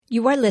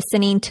You are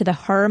listening to the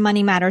Her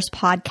Money Matters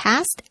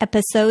podcast,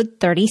 episode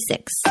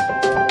 36.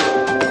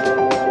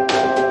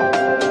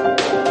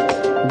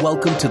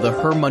 Welcome to the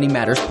Her Money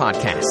Matters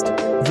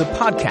podcast, the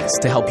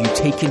podcast to help you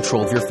take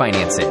control of your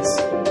finances.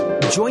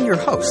 Join your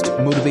host,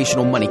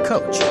 motivational money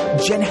coach,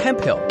 Jen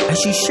Hemphill, as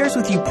she shares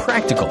with you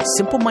practical,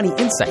 simple money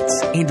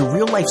insights and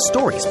real-life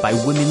stories by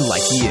women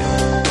like you.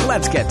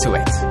 Let's get to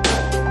it.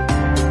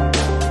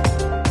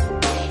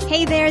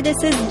 Hey there, this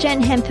is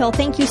Jen Hemphill.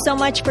 Thank you so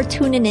much for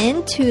tuning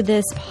in to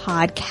this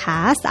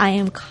podcast. I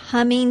am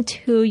coming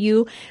to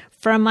you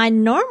from my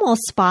normal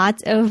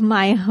spot of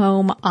my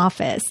home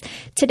office.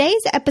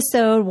 Today's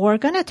episode, we're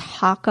going to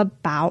talk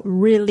about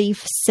really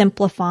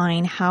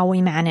simplifying how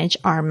we manage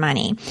our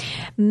money.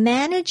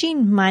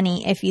 Managing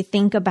money, if you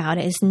think about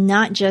it, is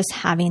not just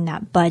having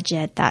that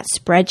budget, that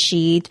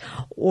spreadsheet,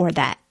 or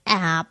that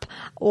app,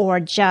 or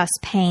just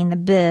paying the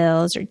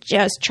bills, or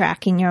just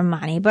tracking your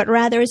money, but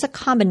rather is a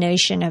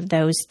combination of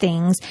those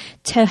things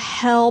to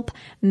help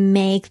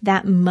make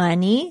that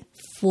money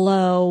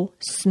flow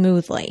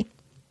smoothly.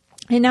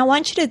 And I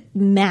want you to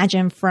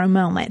imagine for a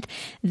moment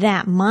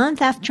that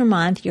month after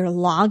month, you're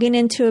logging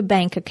into a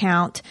bank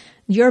account,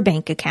 your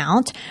bank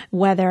account,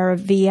 whether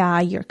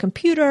via your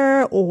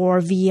computer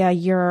or via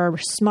your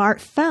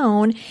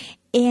smartphone.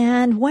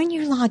 And when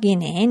you're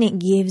logging in, it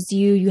gives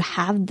you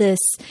have this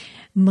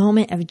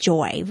moment of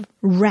joy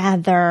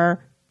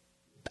rather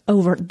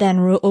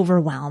than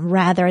overwhelm,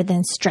 rather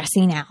than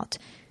stressing out.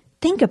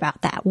 Think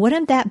about that.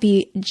 Wouldn't that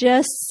be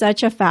just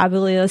such a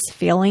fabulous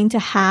feeling to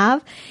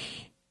have?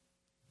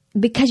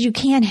 Because you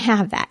can't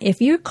have that.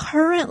 If you're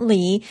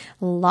currently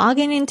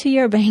logging into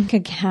your bank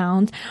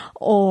account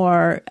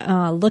or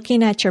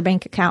looking at your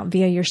bank account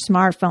via your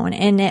smartphone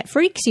and it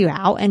freaks you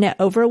out and it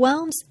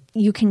overwhelms,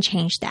 you can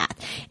change that.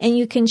 And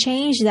you can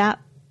change that.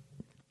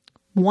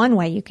 One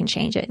way you can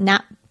change it,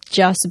 not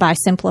just by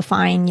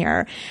simplifying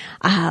your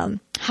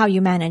how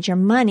you manage your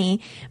money,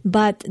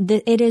 but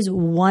it is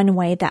one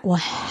way that will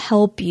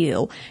help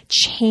you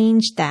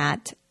change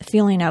that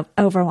feeling of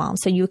overwhelm.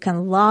 So you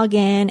can log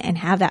in and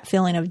have that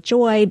feeling of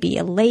joy, be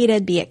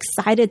elated, be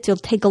excited to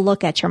take a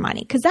look at your money,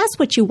 because that's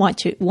what you want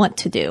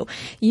to do.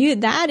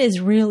 That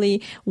is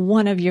really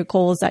one of your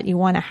goals that you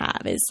want to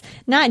have, is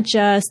not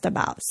just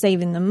about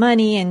saving the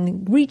money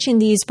and reaching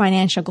these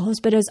financial goals,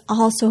 but it's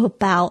also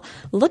about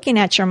looking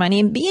at your money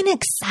and being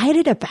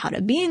excited about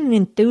it, being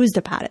enthused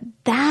about it.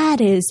 That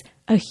is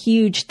a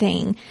huge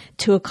thing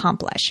to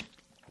accomplish.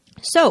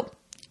 So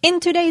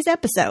in today's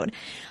episode,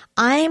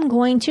 I am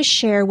going to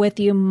share with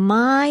you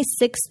my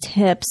 6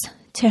 tips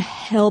to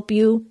help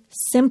you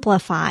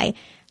simplify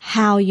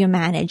how you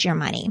manage your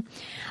money.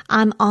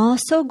 I'm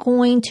also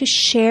going to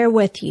share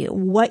with you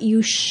what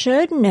you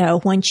should know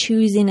when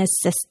choosing a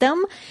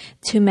system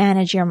to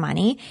manage your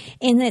money.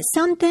 And it's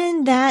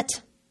something that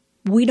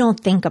we don't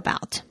think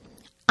about.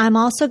 I'm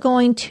also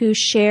going to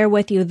share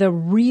with you the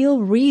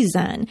real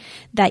reason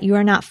that you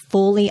are not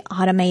fully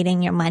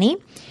automating your money.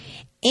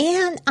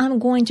 And I'm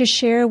going to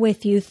share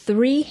with you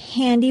 3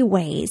 handy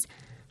ways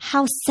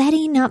how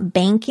setting up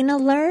banking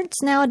alerts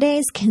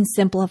nowadays can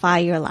simplify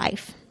your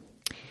life.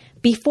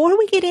 Before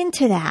we get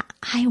into that,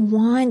 I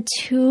want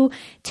to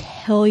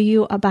tell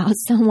you about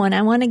someone.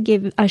 I want to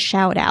give a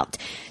shout out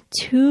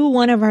to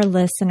one of our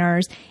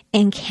listeners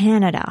in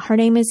Canada. Her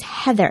name is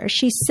Heather.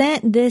 She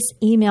sent this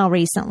email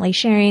recently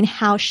sharing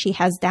how she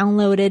has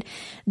downloaded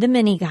the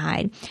mini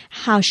guide,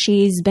 how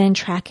she's been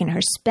tracking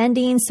her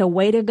spending. So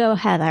way to go,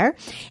 Heather.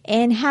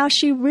 And how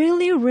she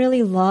really,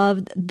 really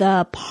loved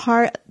the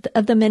part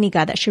of the mini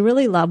guide that she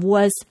really loved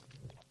was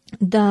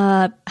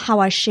how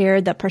I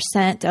shared the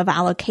percent of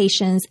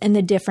allocations in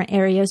the different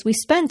areas we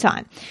spent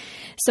on.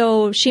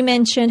 So she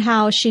mentioned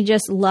how she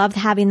just loved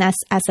having this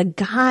as a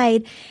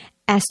guide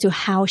as to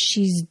how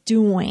she's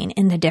doing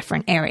in the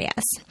different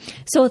areas.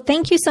 So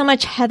thank you so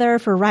much, Heather,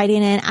 for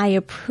writing in. I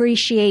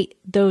appreciate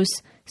those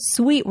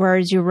sweet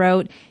words you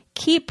wrote.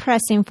 Keep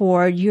pressing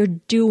forward. You're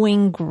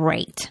doing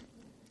great.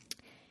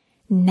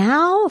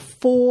 Now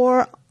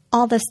for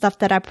all the stuff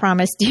that I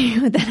promised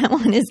you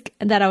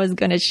that I was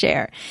going to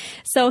share.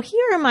 So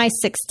here are my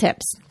 6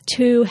 tips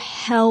to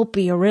help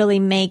you really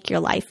make your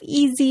life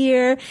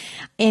easier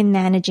in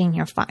managing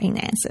your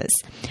finances.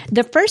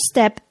 The first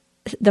tip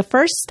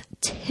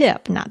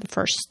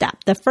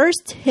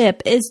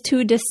is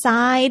to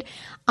decide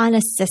on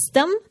a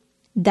system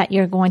that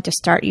you're going to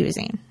start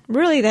using.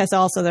 Really, that's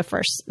also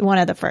one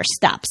of the first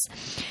steps.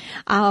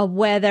 And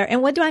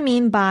what do I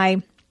mean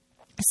by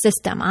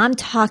system? I'm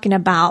talking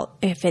about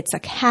if it's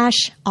a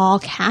all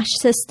cash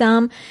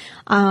system,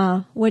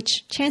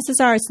 which chances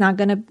are it's not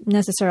going to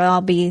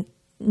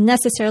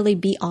necessarily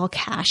be all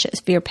cash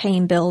if you're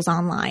paying bills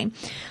online,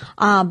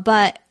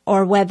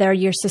 or whether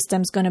your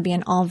system's going to be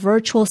an all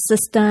virtual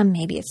system.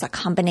 Maybe it's a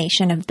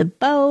combination of the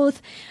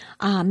both.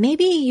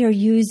 Maybe you're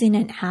using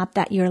an app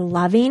that you're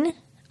loving,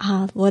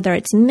 whether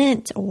it's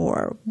Mint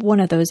or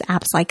one of those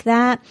apps like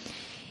that.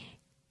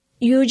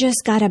 You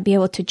just got to be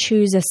able to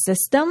choose a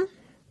system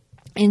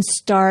and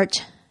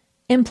start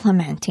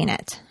implementing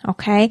it.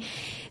 Okay.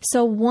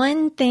 So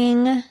one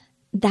thing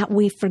that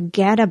we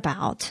forget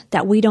about,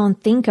 that we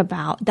don't think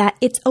about, that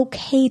it's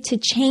okay to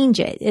change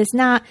it. It's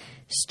not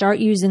start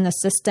using the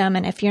system,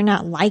 and if you're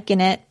not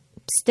liking it,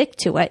 stick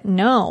to it.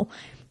 No,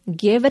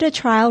 give it a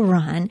trial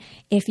run.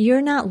 If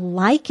you're not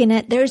liking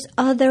it, there's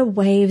other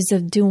ways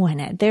of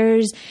doing it.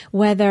 There's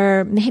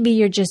whether maybe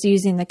you're just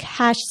using the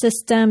cash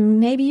system,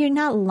 maybe you're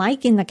not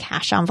liking the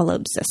cash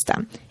envelope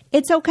system.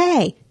 It's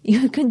okay.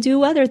 You can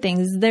do other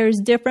things. There's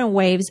different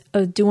ways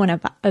of doing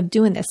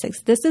this.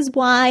 This is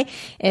why,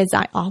 as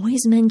I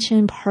always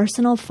mention,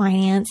 personal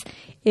finance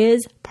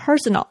is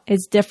personal.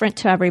 It's different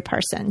to every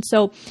person.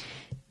 So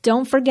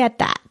don't forget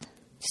that.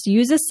 Just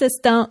use a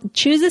system,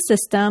 choose a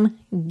system,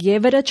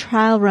 give it a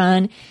trial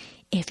run.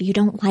 If you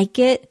don't like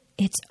it,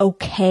 it's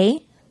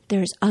okay.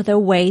 There's other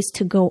ways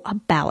to go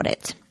about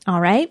it. All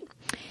right.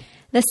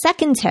 The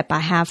second tip I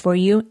have for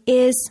you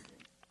is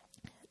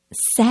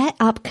set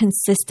up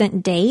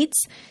consistent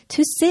dates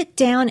to sit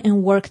down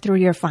and work through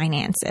your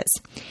finances.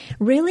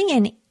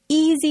 Really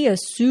a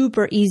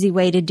super easy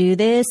way to do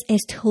this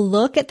is to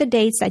look at the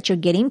dates that you're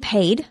getting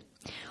paid.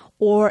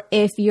 Or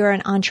if you're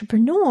an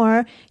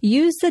entrepreneur,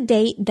 use the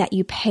date that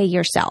you pay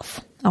yourself.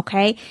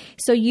 Okay.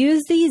 So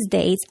use these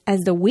dates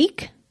as the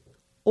week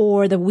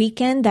or the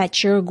weekend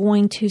that you're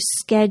going to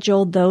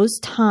schedule those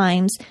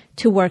times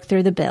to work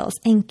through the bills,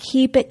 and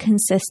keep it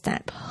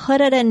consistent. Put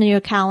it in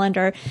your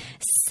calendar,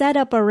 set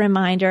up a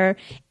reminder,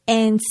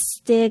 and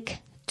stick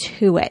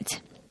to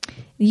it.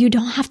 You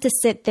don't have to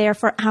sit there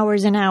for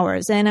hours and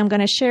hours. And I'm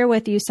going to share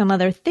with you some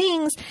other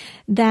things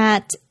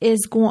that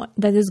is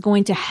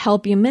going to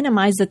help you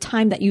minimize the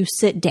time that you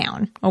sit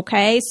down.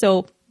 Okay.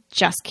 So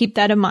just keep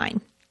that in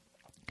mind.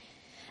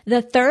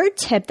 The third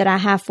tip that I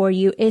have for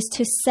you is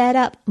to set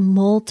up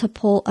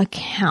multiple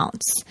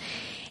accounts.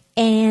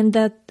 And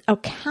the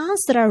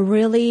accounts that I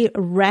really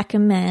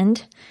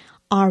recommend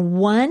are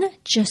one,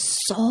 just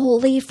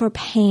solely for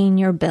paying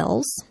your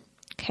bills.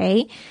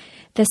 Okay.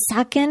 The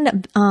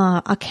second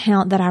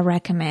account that I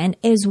recommend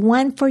is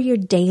one for your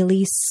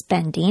daily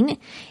spending,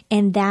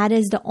 and that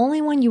is the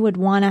only one you would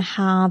want to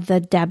have the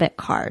debit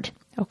card.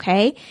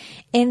 Okay.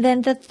 And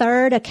then the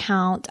third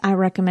account I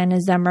recommend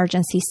is the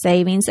emergency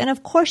savings. And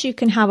of course, you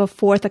can have a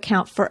fourth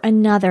account for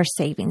another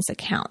savings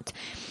account.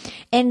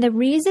 And the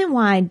reason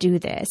why I do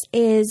this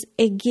is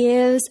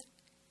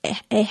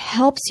it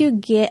helps you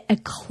get a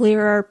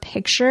clearer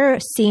picture,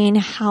 seeing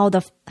how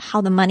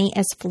the money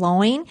is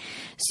flowing.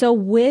 So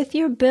with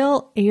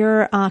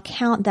your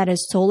account that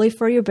is solely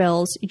for your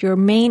bills, your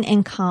main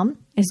income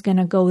is going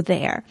to go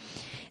there.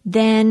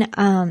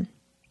 Then,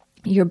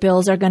 your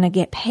bills are going to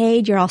get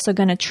paid. You're also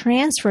going to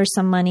transfer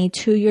some money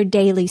to your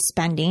daily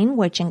spending,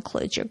 which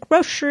includes your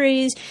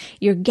groceries,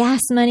 your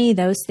gas money,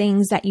 those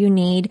things that you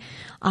need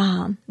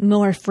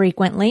more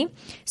frequently.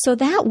 So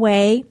that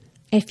way,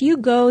 if you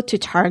go to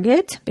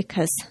Target,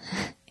 because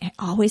it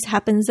always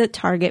happens at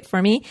Target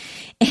for me,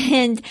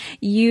 and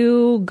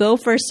you go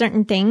for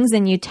certain things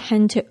and you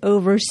tend to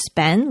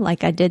overspend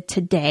like I did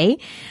today,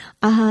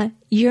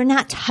 you're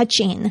not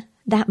touching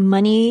that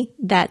money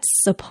that's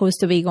supposed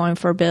to be going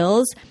for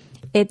bills.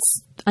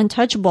 It's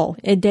untouchable.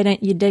 You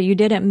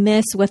didn't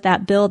miss with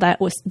that bill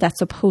that's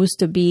supposed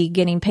to be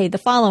getting paid the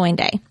following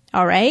day.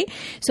 All right.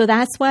 So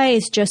that's why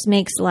it just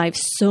makes life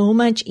so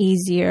much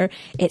easier.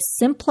 It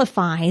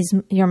simplifies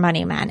your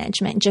money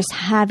management, just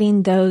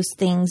having those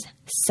things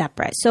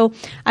separate. So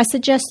I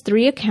suggest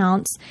 3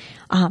 accounts,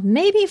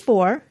 maybe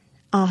 4,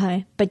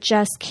 but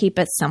just keep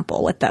it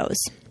simple with those.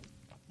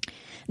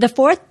 The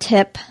fourth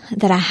tip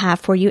that I have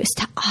for you is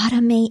to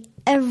automate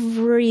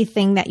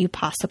everything that you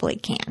possibly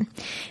can.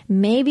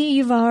 Maybe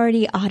you've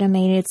already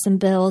automated some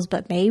bills,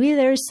 but maybe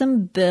there's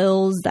some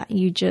bills that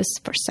you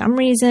just, for some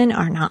reason,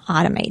 are not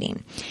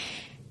automating.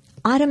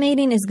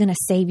 Automating is going to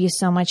save you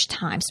so much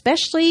time,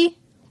 especially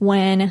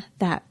when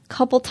that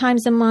couple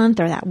times a month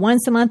or that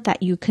once a month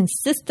that you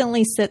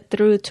consistently sit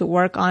through to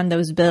work on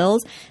those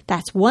bills.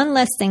 That's one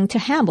less thing to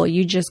handle.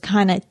 You just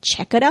kind of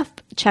check it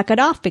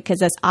off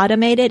because it's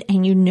automated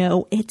and you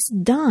know it's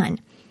done.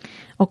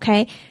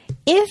 Okay.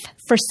 If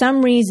for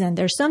some reason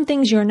there's some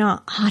things you're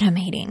not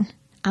automating,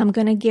 I'm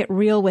going to get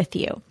real with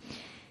you.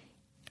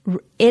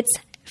 It's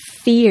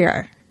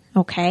fear.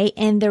 Okay.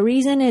 And the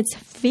reason it's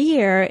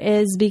fear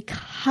is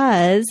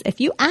because if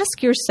you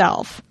ask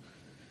yourself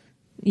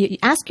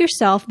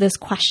this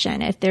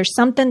question, if there's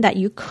something that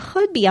you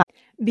could be.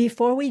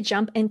 Before we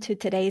jump into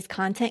today's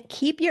content,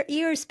 keep your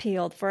ears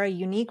peeled for a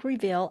unique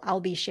reveal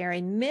I'll be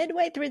sharing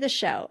midway through the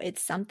show.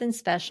 It's something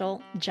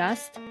special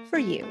just for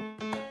you.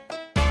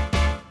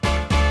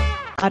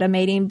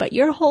 Automating, but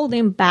you're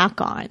holding back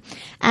on.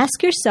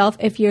 Ask yourself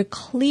if you're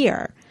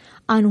clear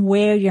on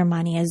where your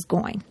money is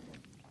going.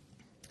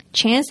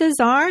 Chances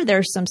are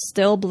there's some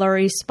still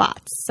blurry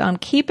spots. So I'm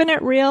keeping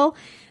it real.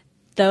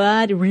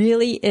 That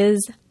really is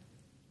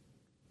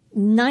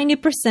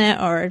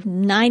 90% or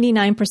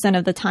 99%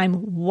 of the time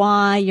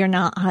why you're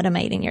not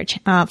automating your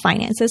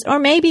finances. Or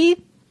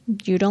maybe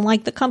you don't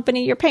like the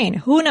company you're paying.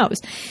 Who knows?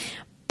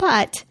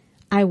 But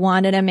I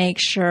wanted to make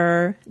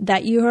sure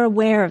that you're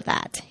aware of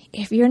that.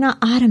 if you're not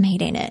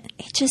automating it,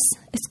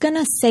 it's going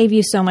to save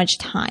you so much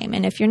time.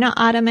 And if you're not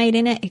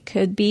automating it, it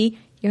could be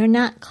you're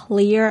not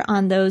clear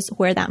on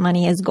where that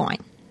money is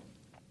going.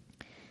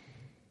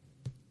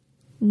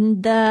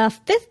 The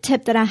fifth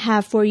tip that I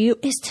have for you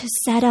is to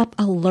set up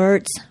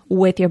alerts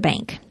with your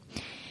bank.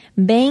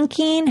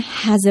 Banking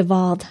has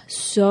evolved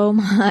so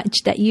much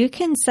that you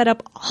can set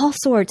up all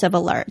sorts of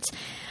alerts.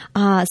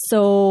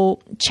 So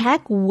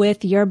check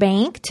with your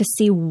bank to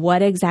see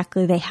what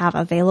exactly they have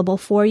available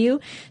for you.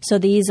 So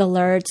these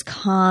alerts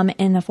come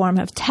in the form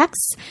of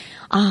texts.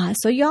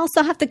 So you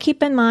also have to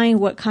keep in mind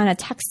what kind of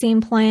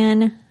texting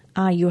plan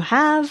you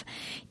have.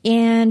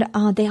 And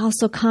they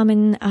also come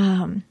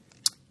in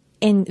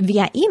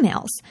via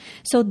emails.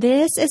 So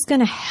this is going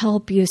to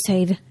help you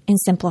save and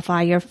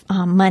simplify your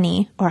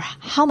money, or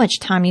how much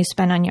time you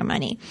spend on your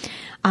money.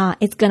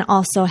 It's going to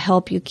also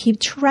help you keep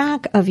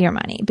track of your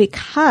money,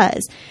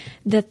 because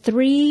the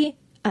three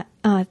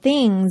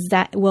things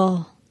that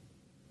will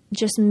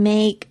just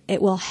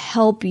will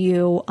help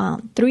you,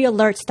 three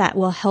alerts that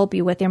will help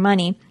you with your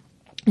money.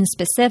 In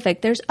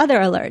specific, there's other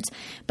alerts,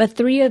 but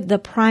three of the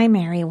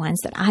primary ones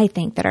that I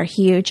think that are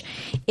huge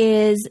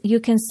is you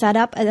can set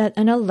up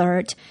an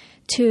alert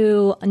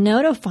to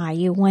notify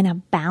you when a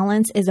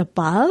balance is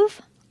above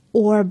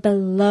or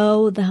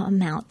below the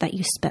amount that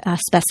you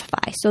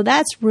specify. So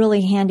that's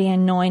really handy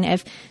and knowing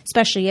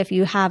especially if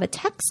you have a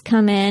text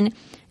come in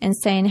and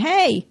saying,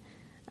 hey,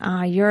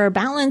 your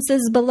balance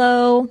is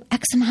below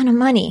X amount of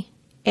money.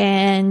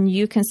 And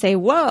you can say,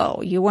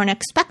 whoa, you weren't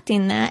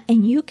expecting that.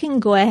 And you can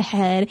go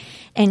ahead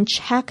and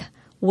check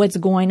what's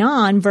going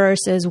on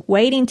versus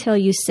waiting till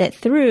you sit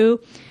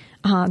through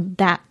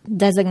that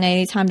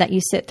designated time that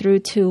you sit through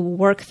to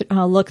look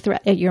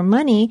at your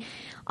money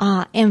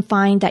and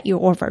find that you're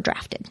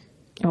overdrafted.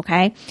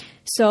 Okay.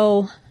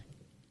 So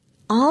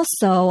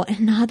also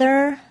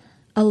another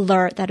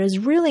alert that is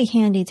really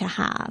handy to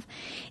have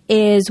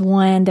is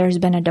when there's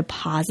been a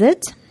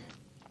deposit,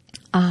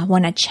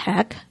 when a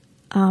check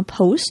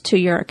post to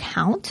your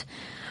account,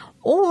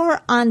 or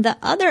on the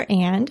other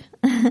end,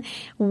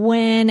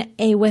 when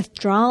a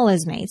withdrawal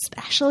is made,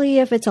 especially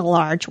if it's a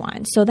large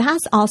one. So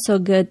that's also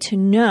good to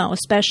know,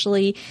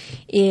 especially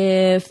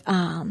if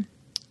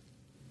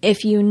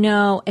you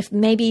know, if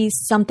maybe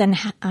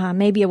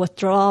maybe a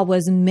withdrawal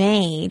was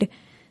made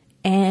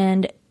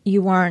and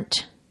you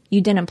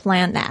didn't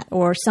plan that,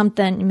 or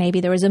something, maybe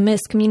there was a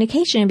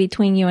miscommunication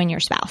between you and your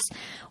spouse,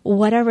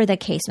 whatever the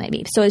case may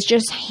be. So it's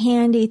just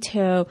handy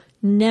to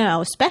know,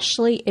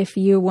 especially if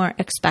you weren't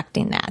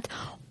expecting that,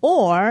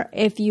 or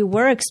if you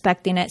were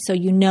expecting it, so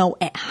you know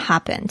it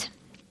happened.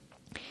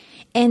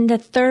 And the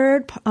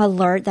third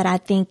alert that I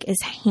think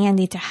is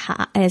handy to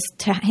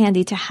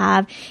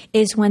have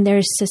is when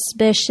there's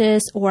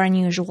suspicious or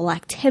unusual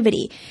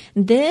activity.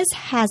 This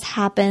has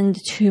happened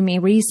to me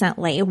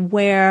recently,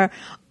 where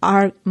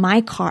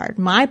my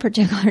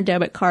particular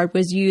debit card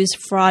was used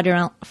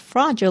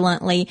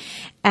fraudulently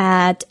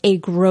at a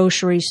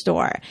grocery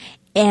store.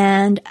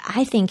 And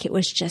I think it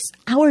was just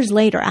hours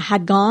later, I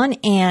had gone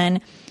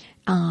in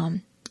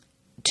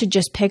to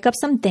just pick up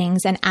some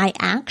things, and I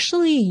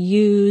actually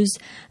use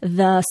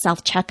the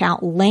self-checkout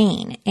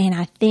lane. And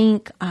I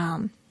think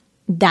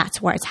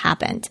that's where it's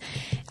happened.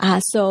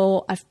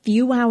 So a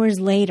few hours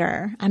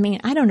later, I mean,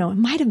 I don't know, it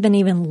might have been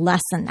even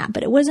less than that,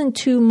 but it wasn't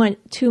too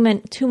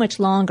much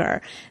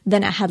longer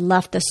than I had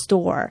left the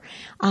store.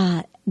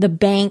 The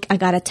bank, I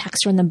got a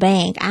text from the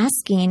bank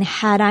asking,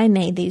 had I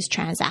made these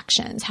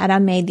transactions? Had I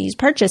made these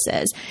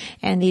purchases?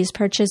 And these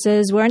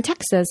purchases were in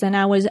Texas, and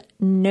I was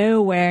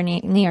nowhere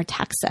near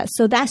Texas.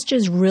 So that's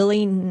just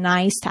really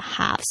nice to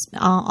have.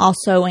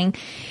 Also,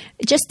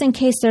 just in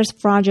case there's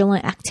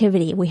fraudulent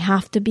activity, we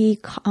have to be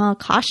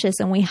cautious,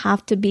 and we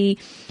have to be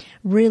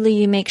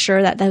really make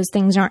sure that those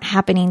things aren't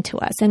happening to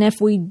us. And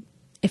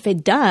if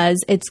it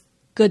does, it's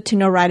good to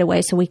know right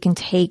away so we can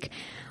take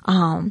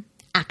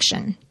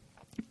action.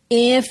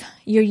 If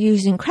you're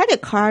using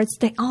credit cards,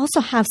 they also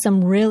have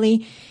some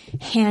really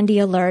handy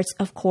alerts.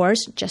 Of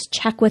course, just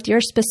check with your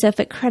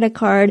specific credit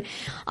card.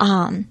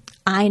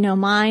 I know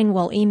mine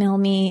will email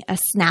me a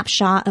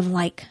snapshot of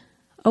like,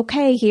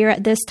 okay, here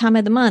at this time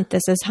of the month,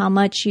 this is how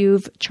much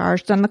you've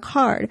charged on the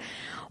card.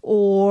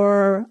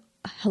 Or,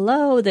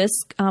 hello, this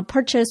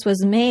purchase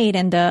was made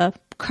and the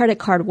credit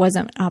card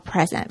wasn't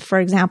present, for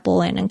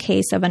example, in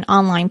case of an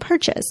online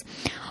purchase.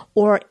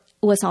 Or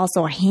what's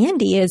also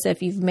handy is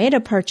if you've made a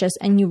purchase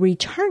and you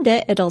returned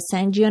it, it'll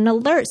send you an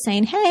alert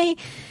saying, hey,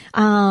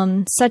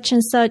 such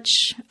and such,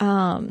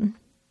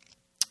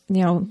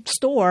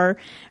 store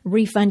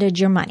refunded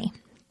your money.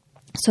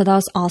 So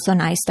that's also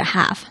nice to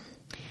have.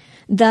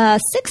 The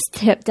sixth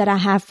tip that I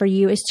have for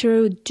you is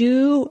to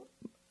do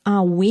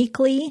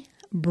weekly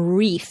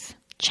brief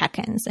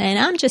check-ins. And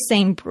I'm just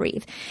saying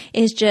brief.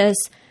 It's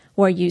just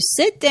where you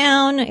sit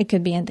down, it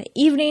could be in the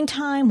evening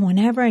time,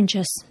 whenever, and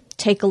just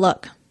take a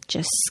look.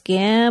 Just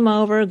skim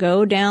over,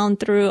 go down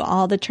through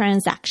all the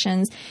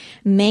transactions,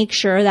 make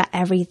sure that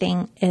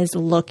everything is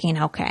looking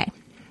okay.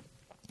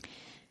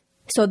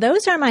 So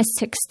those are my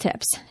 6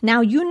 tips.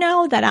 Now, you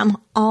know that I'm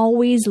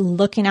always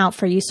looking out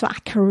for you. So I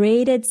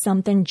created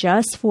something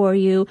just for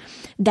you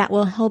that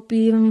will help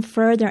you even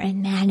further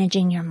in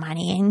managing your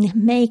money and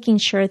making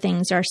sure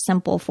things are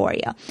simple for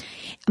you.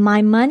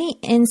 My Money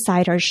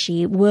Insider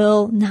Sheet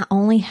will not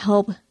only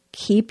help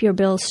keep your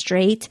bills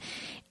straight,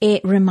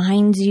 it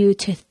reminds you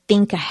to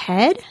think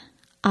ahead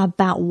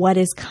about what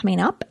is coming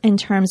up in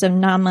terms of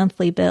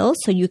non-monthly bills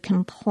so you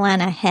can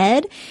plan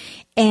ahead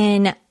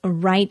and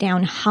write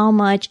down how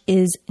much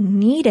is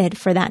needed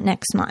for that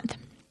next month,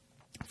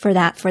 for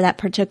that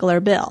particular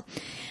bill.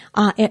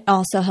 It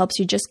also helps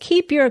you just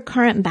keep your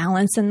current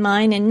balance in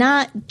mind, and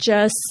not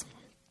just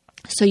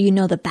so you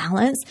know the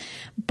balance,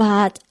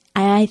 but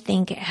I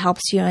think it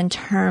helps you in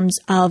terms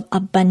of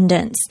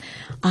abundance.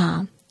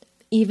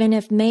 Even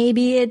if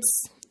maybe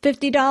it's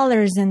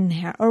 $50 in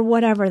there or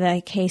whatever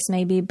the case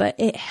may be, but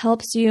it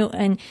helps you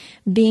in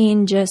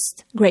being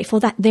just grateful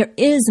that there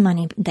is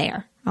money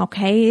there.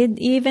 Okay,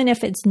 even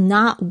if it's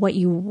not what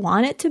you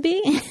want it to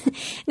be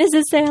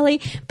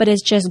necessarily, but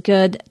it's just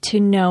good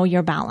to know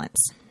your balance.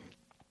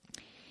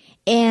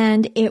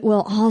 And it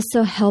will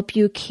also help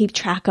you keep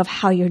track of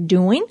how you're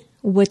doing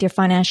with your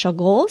financial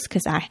goals,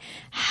 because I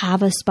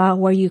have a spot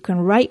where you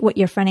can write what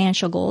your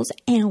financial goals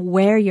and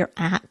where you're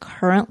at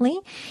currently.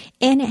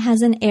 And it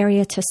has an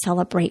area to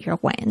celebrate your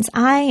wins.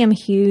 I am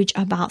huge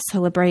about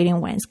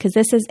celebrating wins because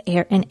this is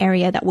an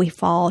area that we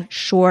fall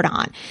short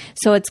on.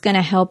 So it's going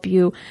to help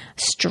you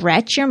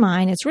stretch your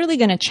mind. It's really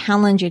going to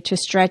challenge you to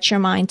stretch your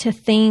mind to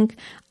think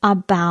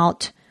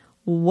about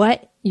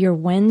what your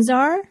wins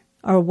are,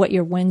 or what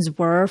your wins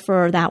were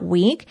for that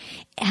week.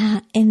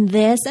 And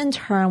this in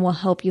turn will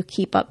help you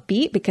keep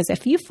upbeat, because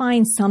if you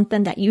find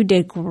something that you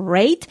did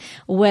great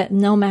with,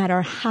 no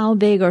matter how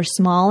big or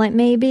small it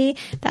may be,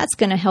 that's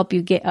going to help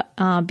you be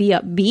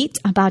upbeat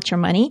about your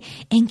money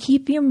and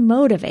keep you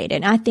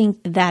motivated. I think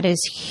that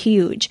is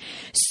huge.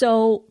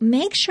 So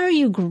make sure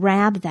you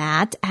grab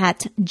that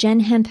at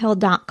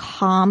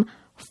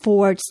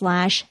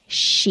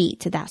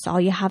jenhemphill.com/sheet. That's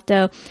all you have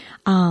to,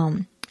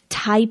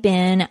 type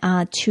in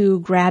to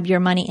grab your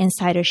Money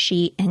Insider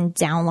Sheet and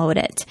download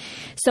it.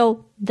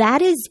 So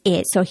that is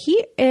it. So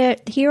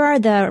here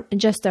are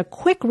just a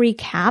quick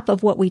recap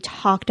of what we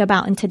talked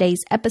about in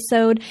today's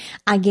episode.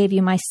 I gave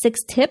you my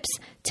 6 tips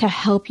to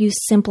help you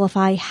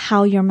simplify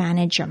how you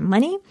manage your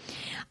money.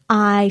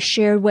 I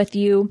shared with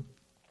you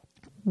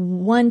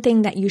one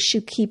thing that you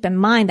should keep in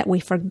mind that we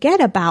forget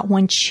about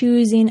when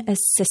choosing a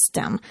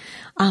system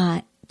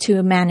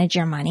to manage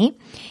your money.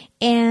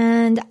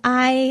 And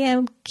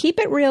I keep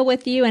it real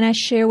with you, and I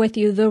share with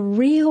you the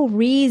real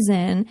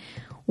reason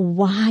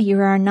why you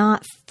are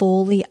not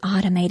fully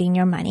automating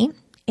your money.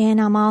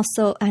 And I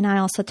also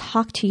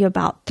talk to you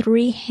about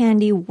 3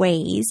 handy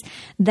ways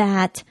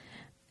that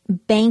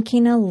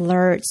banking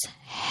alerts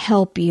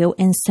help you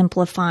in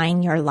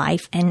simplifying your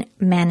life and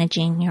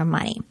managing your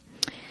money.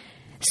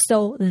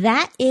 So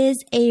that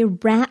is a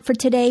wrap for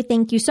today.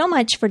 Thank you so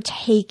much for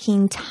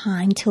taking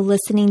time to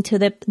listening to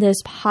this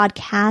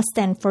podcast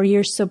and for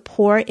your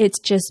support. It's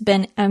just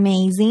been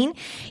amazing.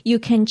 You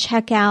can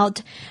check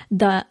out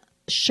the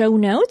show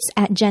notes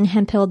at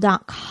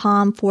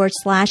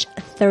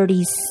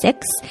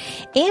jenhemphill.com/36.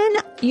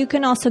 And you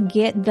can also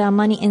get the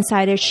Money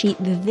Insider Sheet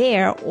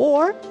there,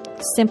 or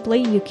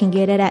simply you can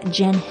get it at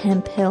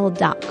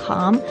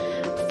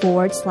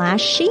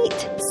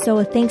jenhemphill.com/sheet.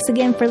 So thanks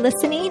again for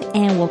listening,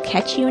 and we'll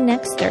catch you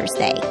next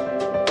Thursday.